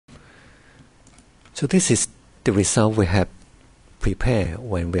So this is the result we have prepared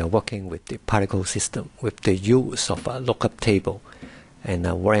when we are working with the particle system with the use of a lookup table and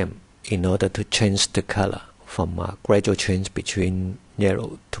a ramp in order to change the color from a gradual change between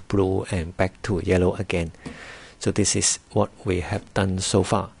yellow to blue and back to yellow again. So this is what we have done so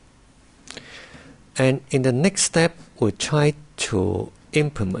far. And in the next step, we'll try to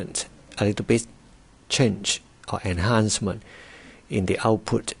implement a little bit change or enhancement in the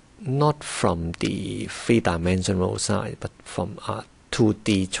output, not from the three-dimensional side, but from a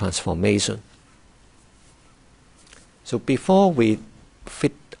 2D transformation. So before we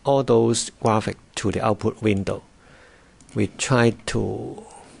fit all those graphics to the output window, we try to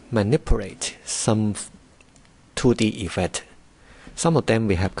manipulate some 2D effect. Some of them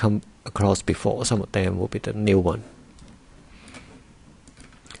we have come across before, some of them will be the new one.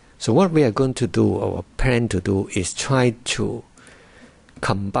 So what we are going to do, or plan to do, is try to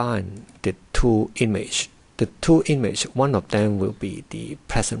combine the two images. The two images, one of them will be the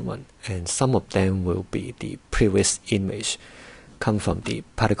present one, and some of them will be the previous image, come from the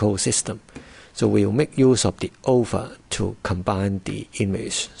particle system. So we will make use of the over to combine the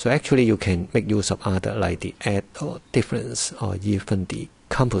image. So actually you can make use of other like the add or difference or even the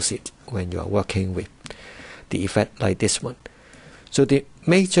composite when you are working with the effect like this one. So the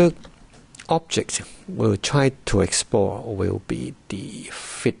major object we'll try to explore will be the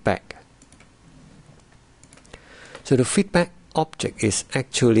feedback. So the feedback object is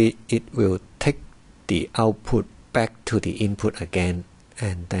actually, it will take the output back to the input again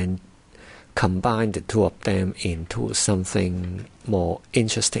and then combine the two of them into something more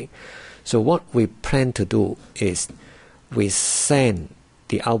interesting. So what we plan to do is we send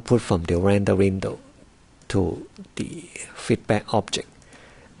the output from the render window to the feedback object,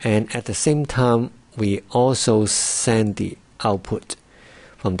 and at the same time we also send the output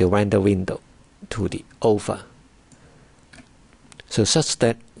from the render window to the over. So such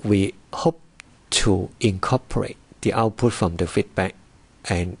that we hope to incorporate the output from the feedback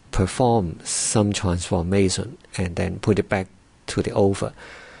and perform some transformation and then put it back to the over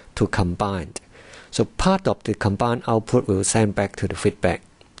to combine. So part of the combined output will send back to the feedback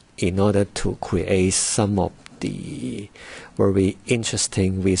in order to create some of the very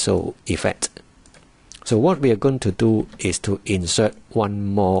interesting visual effect. So what we are going to do is to insert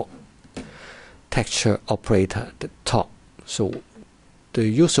one more texture operator at the top. So the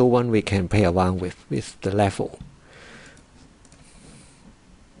usual one we can play around with the level.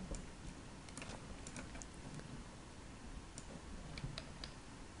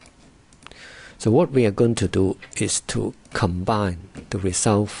 So what we are going to do is to combine the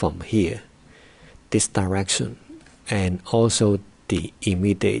result from here, this direction, and also the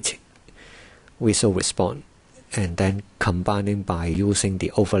immediate visual response, and then combining by using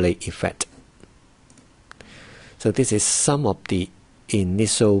the overlay effect. So this is some of the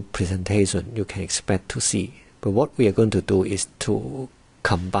initial presentation you can expect to see. But what we are going to do is to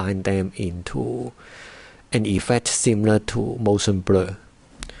combine them into an effect similar to motion blur.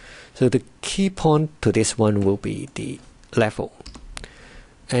 So the key point to this one will be the level.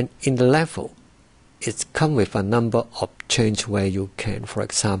 And in the level, it comes with a number of change where you can, for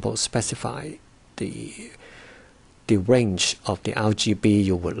example, specify the range of the RGB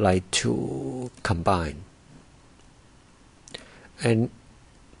you would like to combine. And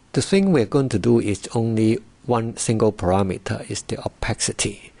the thing we're going to do is only one single parameter, is the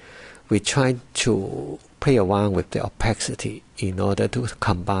opacity. We try to play around with the opacity in order to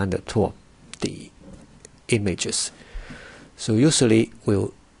combine the two of the images. So usually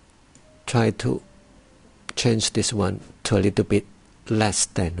we'll try to change this one to a little bit less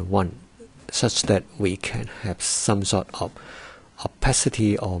than 1, such that we can have some sort of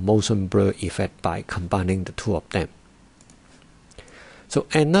opacity or motion blur effect by combining the two of them. So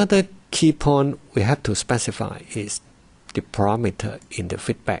another key point we have to specify is the parameter in the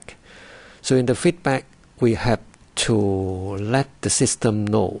feedback. So in the feedback, we have to let the system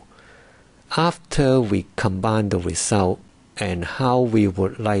know after we combine the result and how we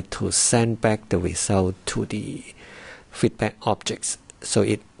would like to send back the result to the feedback objects. So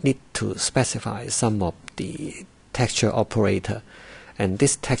it needs to specify some of the texture operator, and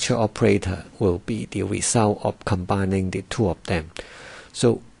this texture operator will be the result of combining the two of them.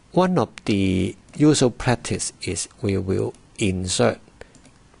 So one of the usual practice is we will insert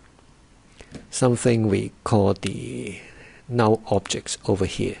something we call the null objects over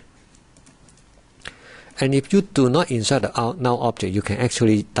here. And if you do not insert the null object, you can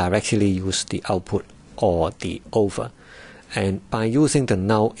actually directly use the output or the over. And by using the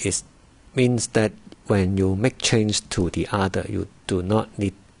null, it means that when you make change to the other, you do not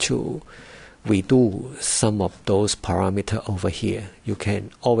need to redo some of those parameters over here. You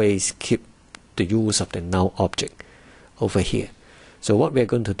can always keep the use of the null object over here. So what we're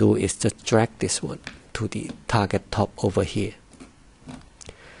going to do is just drag this one to the target top over here.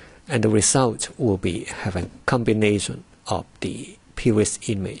 And the result will be having a combination of the previous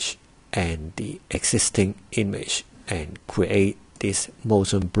image and the existing image and create this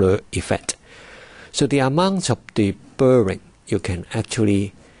motion blur effect. So the amount of the blurring, you can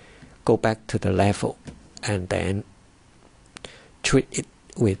actually go back to the level and then treat it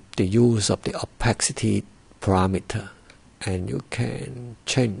with the use of the opacity parameter, and you can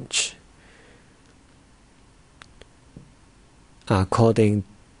change according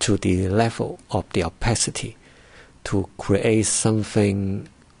to the level of the opacity to create something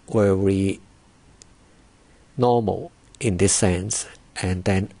very normal in this sense, and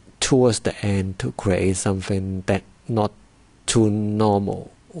then towards the end to create something that not too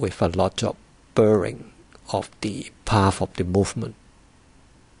normal with a lot of blurring of the path of the movement.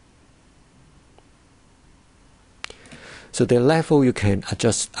 So the level you can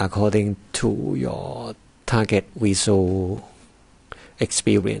adjust according to your target visual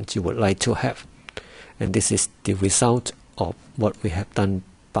experience you would like to have. And this is the result of what we have done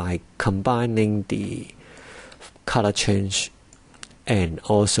by combining the color change and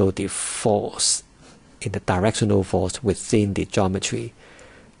also the force in the directional force within the geometry,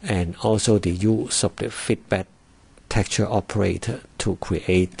 and also the use of the feedback texture operator to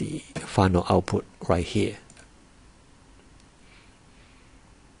create the final output right here.